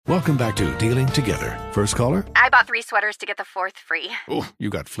Welcome back to Dealing Together. First caller? I bought 3 sweaters to get the 4th free. Oh, you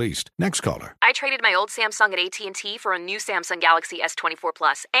got fleeced. Next caller? I traded my old Samsung at AT&T for a new Samsung Galaxy S24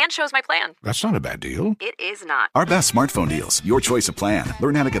 Plus and chose my plan. That's not a bad deal. It is not. Our best smartphone deals. Your choice of plan.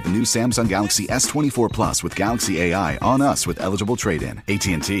 Learn how to get the new Samsung Galaxy S24 Plus with Galaxy AI on us with eligible trade-in.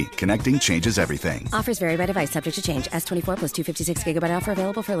 AT&T. Connecting changes everything. Offers vary by device. Subject to change. S24 plus 256 gigabyte offer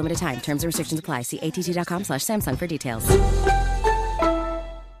available for a limited time. Terms and restrictions apply. See att.com/Samsung for details.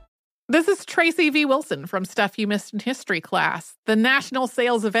 This is Tracy V. Wilson from Stuff You Missed in History class. The national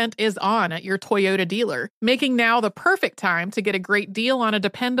sales event is on at your Toyota dealer, making now the perfect time to get a great deal on a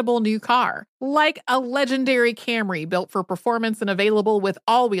dependable new car. Like a legendary Camry built for performance and available with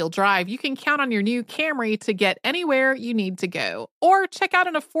all-wheel drive, you can count on your new Camry to get anywhere you need to go. Or check out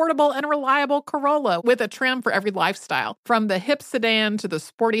an affordable and reliable Corolla with a trim for every lifestyle. From the hip sedan to the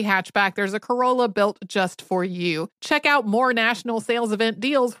sporty hatchback, there's a Corolla built just for you. Check out more national sales event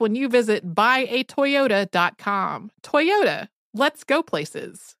deals when you visit buyatoyota.com. Toyota, let's go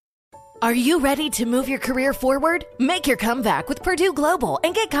places. Are you ready to move your career forward? Make your comeback with Purdue Global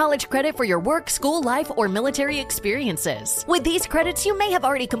and get college credit for your work, school, life, or military experiences. With these credits, you may have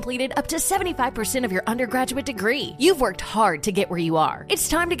already completed up to 75% of your undergraduate degree. You've worked hard to get where you are. It's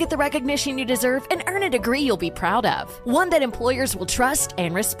time to get the recognition you deserve and earn a degree you'll be proud of. One that employers will trust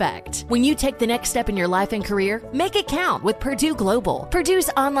and respect. When you take the next step in your life and career, make it count with Purdue Global, Purdue's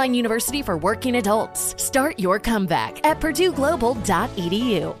online university for working adults. Start your comeback at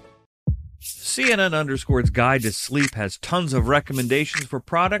purdueglobal.edu. CNN_'s Guide to Sleep has tons of recommendations for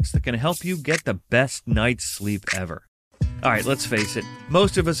products that can help you get the best night's sleep ever. All right, let's face it,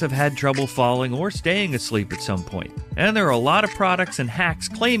 most of us have had trouble falling or staying asleep at some point, and there are a lot of products and hacks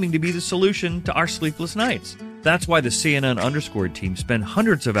claiming to be the solution to our sleepless nights. That's why the CNN_ team spend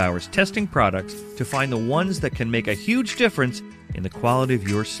hundreds of hours testing products to find the ones that can make a huge difference in the quality of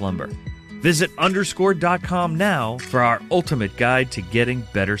your slumber. Visit underscore.com now for our ultimate guide to getting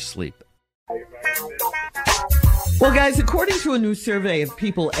better sleep. Well, guys, according to a new survey of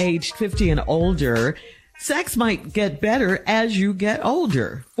people aged 50 and older, sex might get better as you get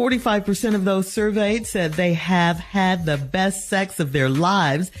older. 45% of those surveyed said they have had the best sex of their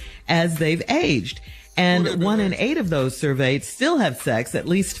lives as they've aged. And 1 in 8 of those surveyed still have sex at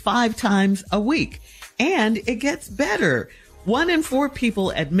least 5 times a week. And it gets better. 1 in 4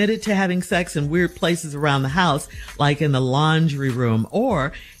 people admitted to having sex in weird places around the house, like in the laundry room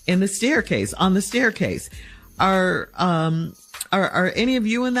or in the staircase, on the staircase. Are any of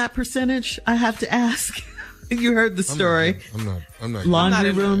you in that percentage? I have to ask. You heard the story. I'm not. Laundry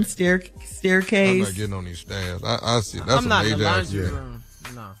room, staircase. I'm not getting on these stairs. I see. That's I'm not in the laundry room.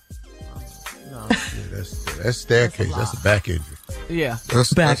 No. Yeah, that's staircase. That's a back injury. Yeah.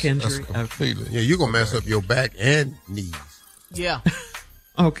 That's back injury. That's completely. Yeah, you're gonna mess up your back and knees. Yeah.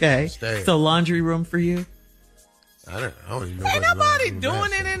 Okay. Stairs. So laundry room for you? I don't even know. Ain't nobody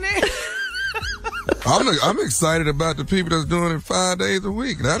doing it in there. I'm excited about the people that's doing it 5 days a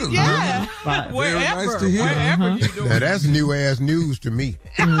week. That is very nice to hear. Wherever you doing now that's new ass news to me.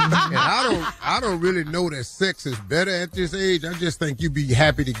 And I don't really know that sex is better at this age. I just think you'd be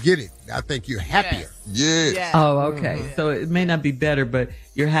happy to get it. I think you're happier. Yes. Yeah. Oh, okay. So it may not be better, but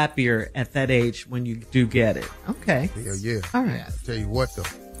you're happier at that age when you do get it. Okay. Yeah. All right. I'll tell you what though.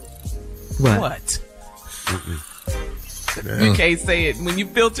 What? You can't say it when you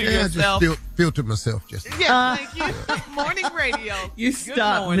filter yourself. I just filter myself just. Yeah, thank you. Morning radio. You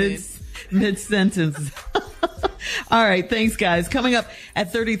stop mid-sentence. All right, thanks, guys. Coming up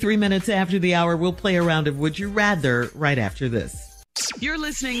at 33 minutes after the hour, we'll play a round of Would You Rather right after this. You're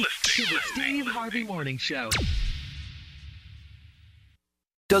listening to the Steve Harvey Morning Show.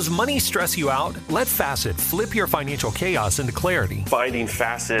 Does money stress you out? Let Facet flip your financial chaos into clarity. Finding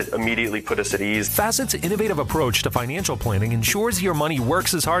Facet immediately put us at ease. Facet's innovative approach to financial planning ensures your money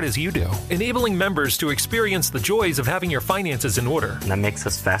works as hard as you do, enabling members to experience the joys of having your finances in order. And that makes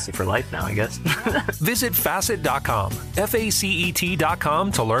us Facet for life now, I guess. Visit Facet.com,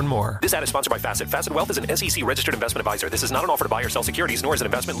 FACET.com to learn more. This ad is sponsored by Facet. Facet Wealth is an SEC registered investment advisor. This is not an offer to buy or sell securities, nor is it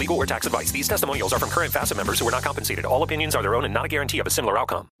investment, legal, or tax advice. These testimonials are from current Facet members who are not compensated. All opinions are their own and not a guarantee of a similar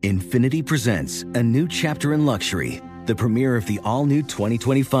outcome. Infiniti presents a new chapter in luxury, the premiere of the all-new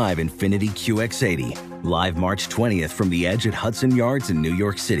 2025 Infiniti QX80, live March 20th from the Edge at Hudson Yards in New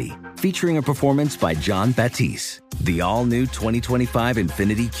York City, featuring a performance by John Batiste. The all-new 2025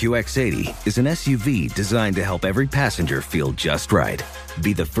 Infiniti QX80 is an SUV designed to help every passenger feel just right.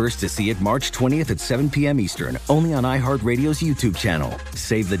 Be the first to see it March 20th at 7 p.m. Eastern, only on iHeartRadio's YouTube channel.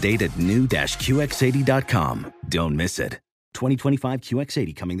 Save the date at new-QX80.com. Don't miss it. 2025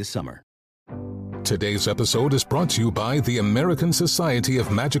 QX80 coming this summer. Today's episode is brought to you by the American Society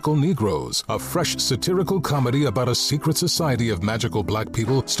of Magical Negroes, a fresh satirical comedy about a secret society of magical black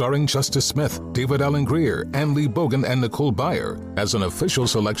people starring Justice Smith, David Alan Grier, Ann Lee Bogan, and Nicole Byer. As an official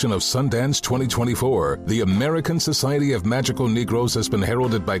selection of Sundance 2024, the American Society of Magical Negroes has been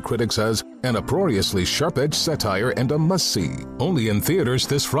heralded by critics as an uproariously sharp-edged satire and a must-see. Only in theaters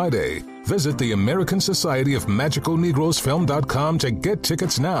this Friday. Visit the American Society of Magical Negroes Film.com to get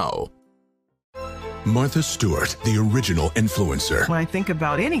tickets now. Martha Stewart, the original influencer. When I think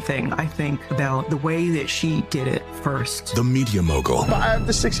about anything, I think about the way that she did it first. The media mogul. 5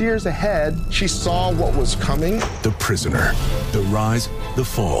 to 6 years ahead, she saw what was coming. The prisoner. The rise, the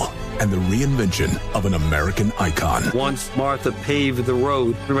fall, and the reinvention of an American icon. Once Martha paved the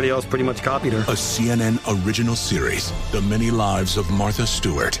road, everybody else pretty much copied her. A CNN original series, The Many Lives of Martha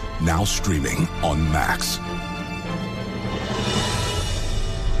Stewart, now streaming on Max.